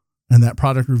before, and that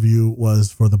product review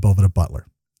was for the Boveda Butler.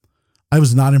 I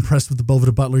was not impressed with the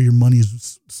Boveda Butler. Your money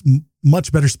is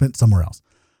much better spent somewhere else.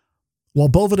 While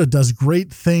Boveda does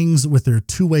great things with their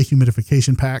 2-way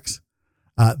humidification packs,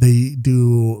 they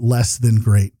do less than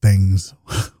great things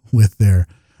with their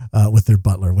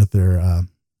Butler, with their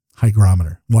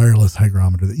hygrometer, wireless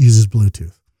hygrometer that uses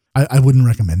Bluetooth. I wouldn't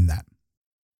recommend that.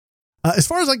 As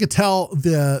far as I could tell,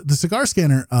 the Cigar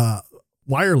Scanner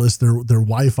wireless, their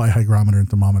Wi-Fi hygrometer and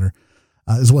thermometer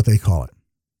is what they call it,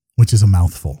 which is a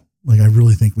mouthful. Like, I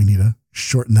really think we need to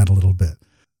shorten that a little bit.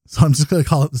 So I'm just going to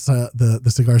call it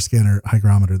the Cigar Scanner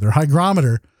hygrometer. Their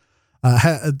hygrometer,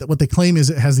 what they claim is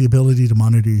it has the ability to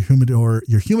monitor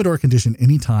your humidor condition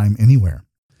anytime, anywhere.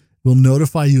 It will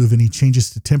notify you of any changes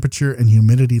to temperature and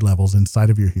humidity levels inside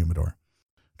of your humidor.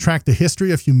 Track the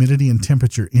history of humidity and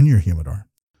temperature in your humidor.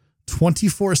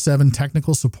 24/7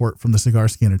 technical support from the Cigar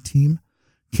Scanner team.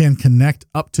 Can connect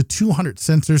up to 200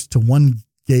 sensors to one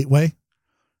gateway.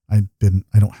 I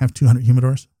don't have 200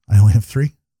 humidors. I only have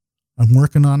 3. I'm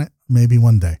working on it. Maybe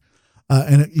one day.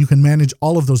 And you can manage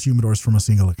all of those humidors from a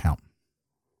single account.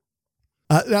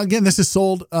 Now again, this is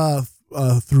sold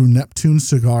through Neptune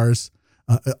Cigars.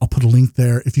 I'll put a link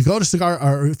there. If you go to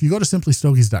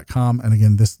simplystogies.com, and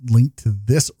again, this link to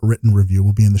this written review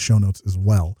will be in the show notes as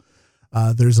well.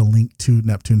 There's a link to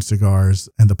Neptune Cigars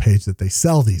and the page that they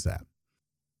sell these at.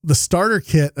 The starter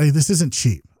kit, this isn't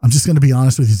cheap. I'm just going to be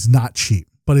honest with you. It's not cheap,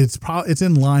 but it's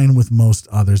in line with most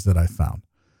others that I found.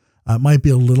 It might be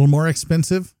a little more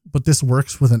expensive, but this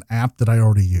works with an app that I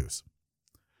already use.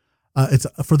 It's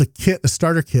for the kit, the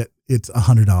starter kit, it's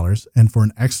 $100, and for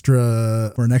an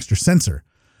extra sensor,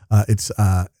 it's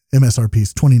MSRP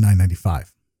is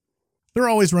 $29.95. They're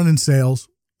always running sales,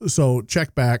 so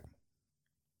check back.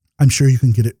 I'm sure you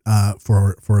can get it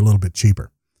for a little bit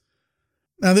cheaper.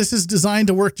 Now, this is designed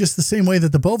to work just the same way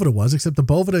that the Boveda was, except the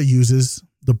Butler uses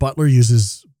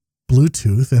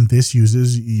Bluetooth, and this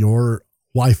uses your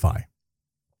Wi-Fi.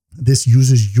 This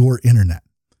uses your internet.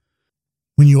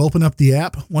 When you open up the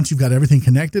app, once you've got everything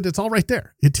connected, it's all right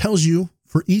there. It tells you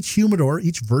for each humidor,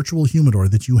 each virtual humidor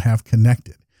that you have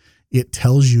connected, it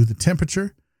tells you the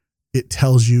temperature. It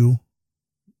tells you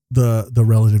the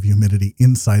relative humidity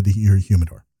inside your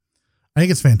humidor. I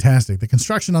think it's fantastic. The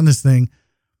construction on this thing,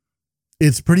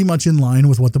 it's pretty much in line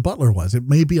with what the Butler was. It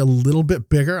may be a little bit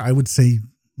bigger. I would say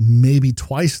maybe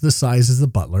twice the size as the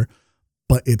Butler,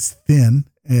 but it's thin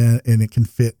and it can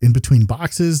fit in between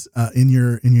boxes in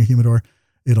your humidor.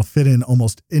 It'll fit in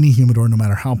almost any humidor, no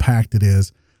matter how packed it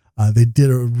is. They did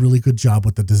a really good job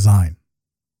with the design.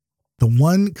 The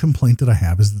one complaint that I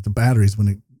have is that the batteries,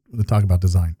 when they talk about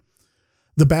design,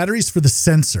 the batteries for the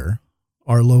sensor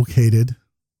are located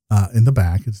in the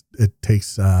back. It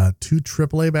takes 2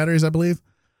 AAA batteries, I believe,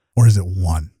 or is it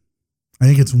 1? I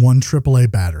think it's 1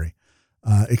 AAA battery.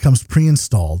 It comes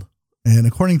pre-installed, and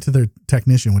according to their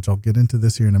technician, which I'll get into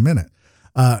this here in a minute,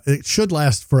 it should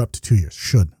last for up to 2 years.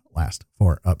 Should last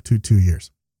for up to 2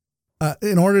 years.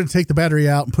 In order to take the battery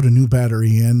out and put a new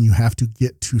battery in, you have to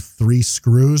get to 3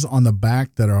 screws on the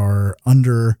back that are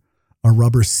under a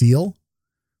rubber seal.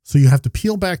 So you have to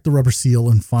peel back the rubber seal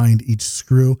and find each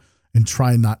screw and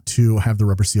try not to have the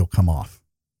rubber seal come off,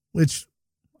 which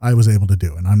I was able to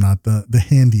do. And I'm not the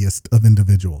handiest of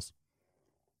individuals.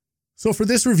 So for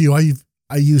this review,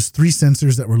 I used 3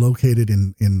 sensors that were located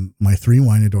in my 3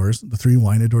 Wynadors. The 3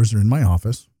 Wynadors are in my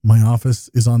office. My office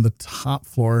is on the top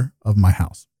floor of my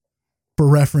house. For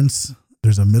reference,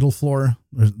 there's a middle floor,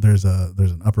 there's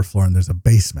an upper floor, and there's a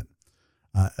basement.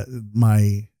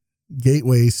 My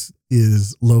gateway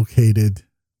is located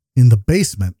in the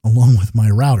basement along with my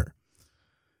router.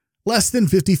 Less than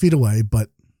 50 feet away, but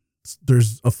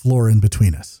there's a floor in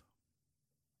between us.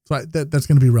 So that's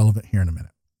going to be relevant here in a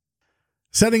minute.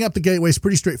 Setting up the gateway is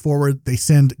pretty straightforward. They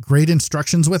send great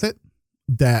instructions with it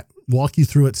that walk you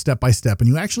through it step by step. And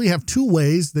you actually have 2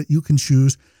 ways that you can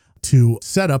choose to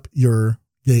set up your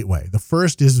gateway. The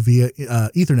first is via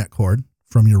Ethernet cord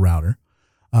from your router.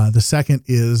 The second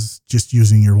is just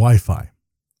using your Wi-Fi.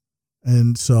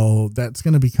 And so that's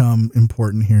going to become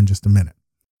important here in just a minute.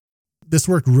 This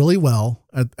worked really well.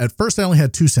 At first, I only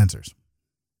had 2 sensors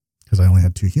because I only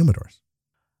had 2 humidors.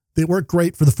 They worked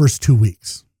great for the first 2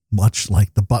 weeks, much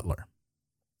like the Butler.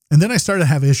 And then I started to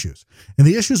have issues. And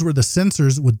the issues were the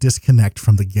sensors would disconnect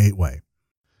from the gateway.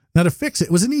 Now, to fix it,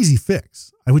 it was an easy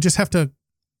fix. I would just have to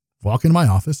walk into my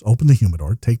office, open the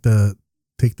humidor, take the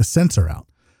sensor out,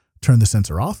 turn the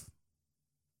sensor off,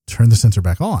 turn the sensor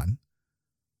back on,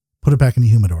 put it back in the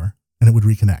humidor, and it would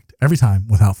reconnect every time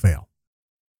without fail.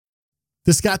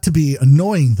 This got to be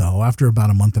annoying, though, after about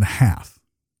a month and a half.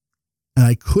 And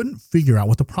I couldn't figure out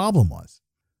what the problem was.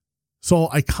 So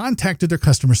I contacted their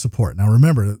customer support. Now,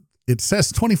 remember, it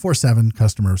says 24/7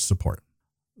 customer support.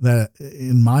 That,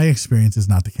 in my experience, is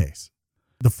not the case.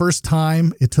 The first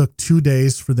time, it took 2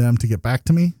 days for them to get back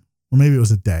to me. Well, maybe it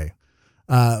was a day.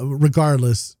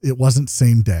 Regardless, it wasn't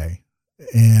same day.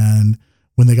 And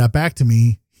when they got back to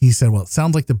me, he said, well, it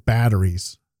sounds like the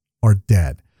batteries are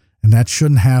dead. And that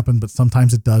shouldn't happen, but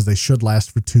sometimes it does. They should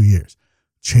last for 2 years.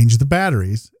 Change the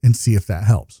batteries and see if that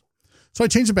helps. So I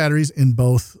changed the batteries in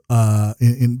both of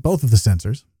the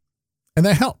sensors, and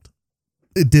that helped.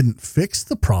 It didn't fix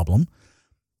the problem,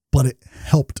 but it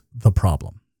helped the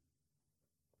problem.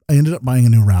 I ended up buying a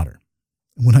new router.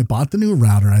 When I bought the new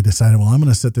router, I decided, well, I'm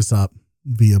going to set this up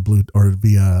via Bluetooth or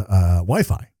via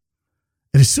Wi-Fi.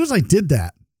 And as soon as I did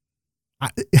that,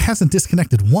 it hasn't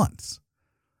disconnected once.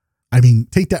 I mean,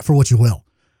 take that for what you will.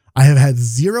 I have had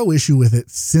 0 issue with it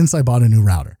since I bought a new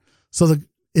router. So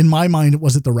in my mind,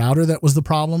 was it the router that was the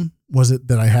problem? Was it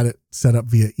that I had it set up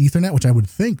via Ethernet, which I would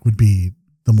think would be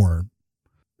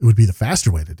the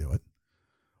faster way to do it?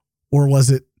 Or is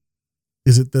it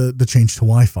the change to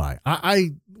Wi-Fi?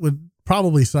 I would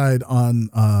probably side on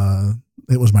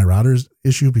it was my router's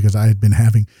issue because I had been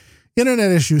having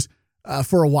internet issues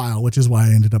for a while, which is why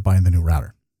I ended up buying the new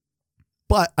router.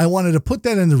 But I wanted to put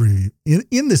that in the review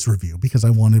in this review because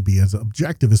I want to be as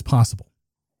objective as possible.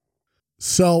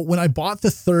 So when I bought the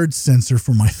 3rd sensor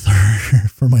for my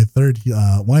third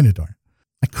Wynador,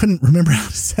 I couldn't remember how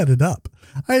to set it up.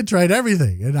 I had tried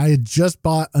everything, and I had just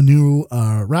bought a new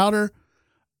router,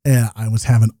 and I was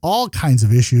having all kinds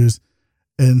of issues.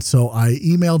 And so I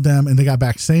emailed them, and they got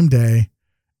back same day,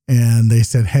 and they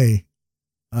said, hey,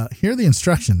 here are the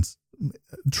instructions.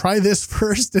 Try this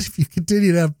first. If you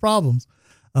continue to have problems,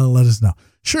 let us know.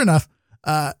 Sure enough,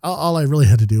 all I really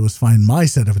had to do was find my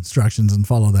set of instructions and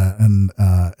follow that, and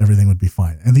everything would be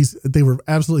fine. And they were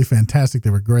absolutely fantastic. They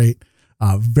were great,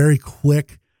 very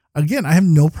quick. Again, I have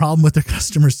no problem with their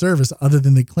customer service other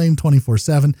than they claim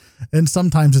 24/7. And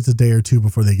sometimes it's a day or two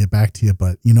before they get back to you.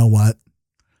 But you know what?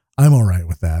 I'm all right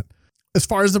with that. As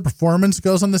far as the performance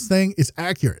goes on this thing, it's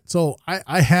accurate. So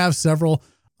I have several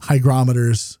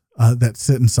hygrometers that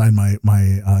sit inside my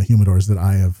humidors that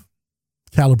I have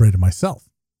calibrated myself.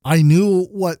 I knew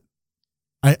what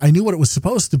it was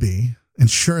supposed to be. And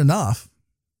sure enough,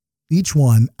 each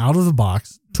one out of the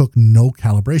box took no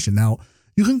calibration. Now,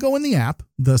 you can go in the app,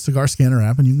 the Cigar Scanner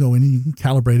app, and you can go in and you can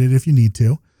calibrate it if you need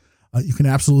to. You can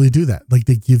absolutely do that. Like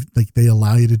they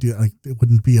allow you to do, like it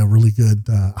wouldn't be a really good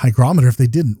hygrometer if they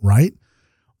didn't, right?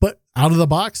 But out of the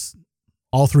box,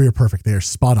 all three are perfect. They are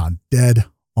spot on, dead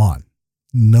on.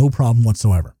 No problem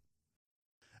whatsoever.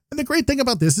 And the great thing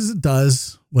about this is it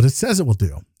does what it says it will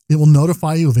do. It will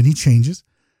notify you of any changes.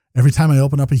 Every time I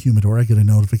open up a humidor, I get a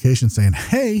notification saying,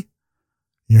 hey,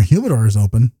 your humidor is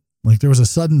open. Like there was a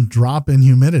sudden drop in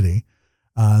humidity.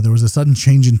 There was a sudden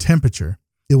change in temperature.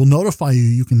 It will notify you.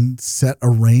 You can set a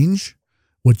range,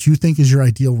 what you think is your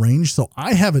ideal range. So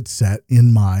I have it set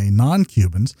in my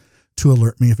non-Cubans to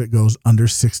alert me if it goes under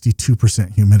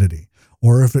 62% humidity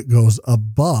or if it goes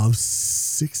above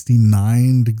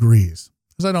 69 degrees.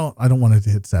 Because I don't want it to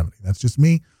hit 70. That's just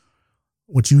me.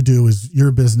 What you do is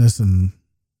your business and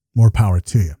more power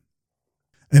to you.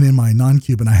 And in my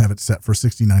non-Cuban, I have it set for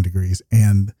 69 degrees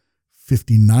and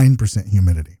 59%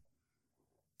 humidity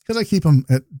because I keep them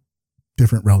at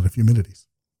different relative humidities.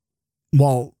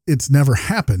 While it's never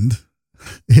happened,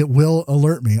 it will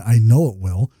alert me. I know it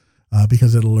will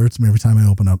because it alerts me every time I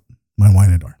open up my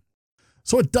wine door.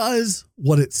 So it does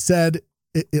what it said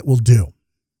it will do.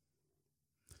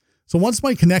 So once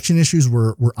my connection issues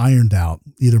were ironed out,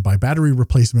 either by battery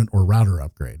replacement or router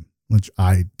upgrade, which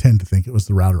I tend to think it was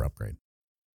the router upgrade,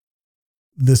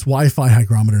 this Wi-Fi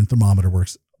hygrometer and thermometer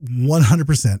works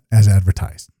 100% as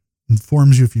advertised.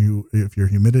 Informs you if your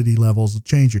humidity levels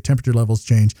change, your temperature levels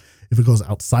change, if it goes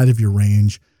outside of your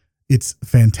range. It's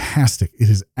fantastic. It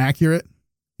is accurate.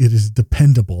 It is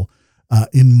dependable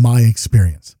in my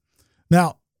experience.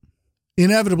 Now,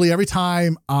 inevitably, every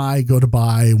time I go to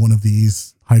buy one of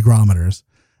these hygrometers,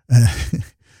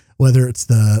 whether it's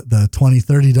the $20,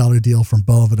 $30 deal from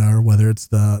Boveda, whether it's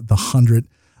the 100,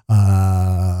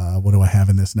 what do I have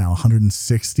in this now?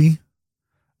 160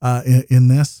 in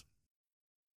this.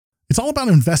 It's all about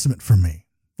investment for me.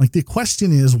 Like the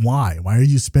question is why? Why are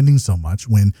you spending so much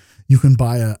when you can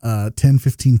buy a $10,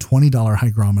 $15, $20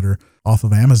 hygrometer off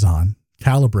of Amazon,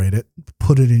 calibrate it,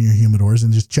 put it in your humidors,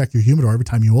 and just check your humidor every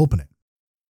time you open it?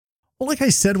 Well, like I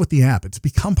said with the app, it's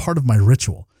become part of my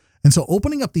ritual. And so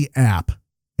opening up the app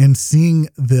and seeing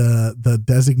the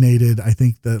designated, I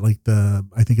think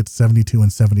it's 72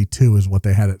 and 72 is what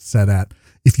they had it set at.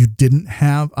 If you didn't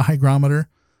have a hygrometer,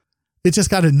 it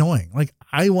just got annoying. Like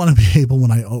I want to be able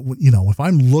if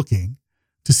I'm looking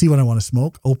to see what I want to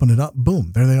smoke, open it up,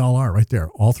 boom, there they all are right there.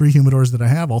 All three humidors that I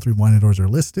have, all three wine doors are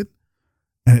listed,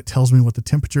 and it tells me what the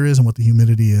temperature is and what the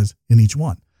humidity is in each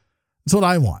one. That's what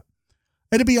I want.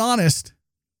 And to be honest,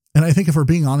 and I think if we're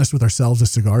being honest with ourselves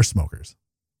as cigar smokers,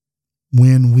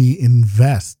 when we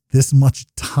invest this much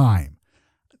time,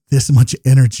 this much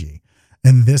energy,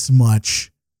 and this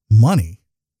much money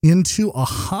into a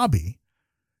hobby,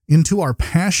 into our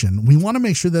passion, we want to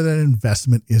make sure that that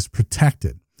investment is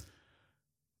protected.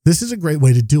 This is a great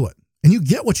way to do it. And you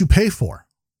get what you pay for.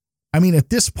 I mean, at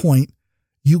this point,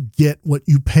 you get what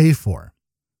you pay for.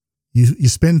 You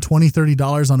spend $20,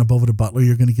 $30 on a Boveda Butler,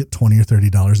 you're going to get $20 or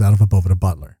 $30 out of a Boveda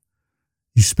Butler.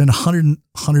 You spend $100,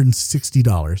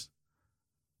 $160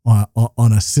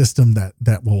 on a system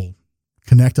that will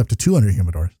connect up to 200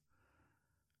 humidors.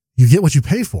 You get what you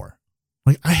pay for.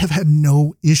 Like I have had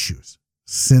no issues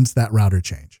since that router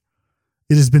change.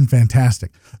 It has been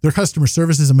fantastic. Their customer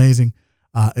service is amazing.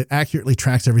 It accurately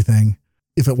tracks everything.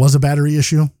 If it was a battery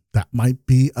issue, that might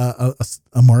be a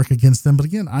mark against them. But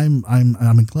again, I'm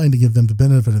inclined to give them the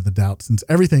benefit of the doubt since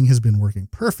everything has been working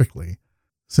perfectly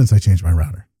since I changed my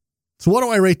router. So what do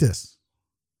I rate this?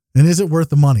 And is it worth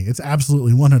the money? It's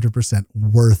absolutely 100%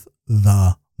 worth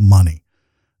the money.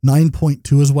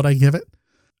 9.2 is what I give it.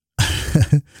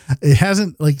 It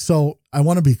hasn't so I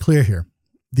want to be clear here.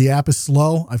 The app is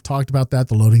slow. I've talked about that.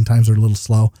 The loading times are a little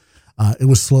slow. It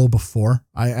was slow before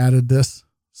I added this.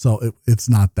 So it's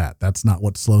not that. That's not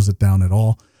what slows it down at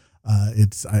all.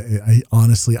 I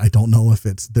honestly, I don't know if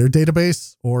it's their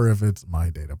database or if it's my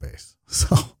database.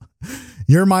 So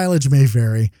your mileage may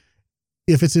vary.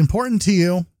 If it's important to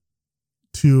you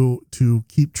to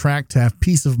keep track, to have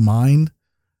peace of mind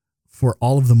for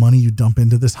all of the money you dump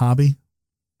into this hobby,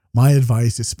 my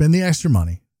advice is spend the extra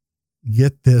money.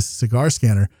 Get this cigar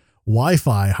scanner,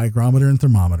 Wi-Fi, hygrometer, and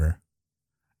thermometer.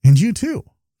 And you too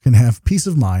can have peace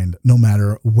of mind no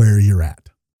matter where you're at.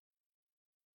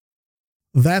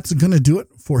 That's going to do it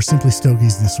for Simply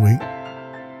Stogies this week.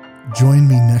 Join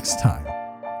me next time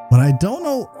when I don't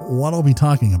know what I'll be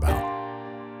talking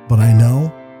about, but I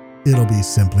know it'll be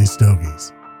Simply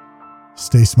Stogies.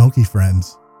 Stay smoky,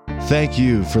 friends. Thank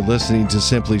you for listening to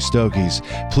Simply Stogies.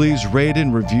 Please rate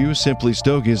and review Simply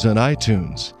Stogies on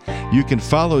iTunes. You can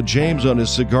follow James on his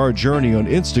cigar journey on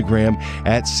Instagram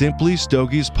at Simply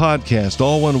Stogies Podcast,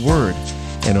 all one word,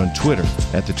 and on Twitter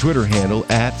at the Twitter handle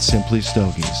at Simply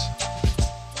Stogies.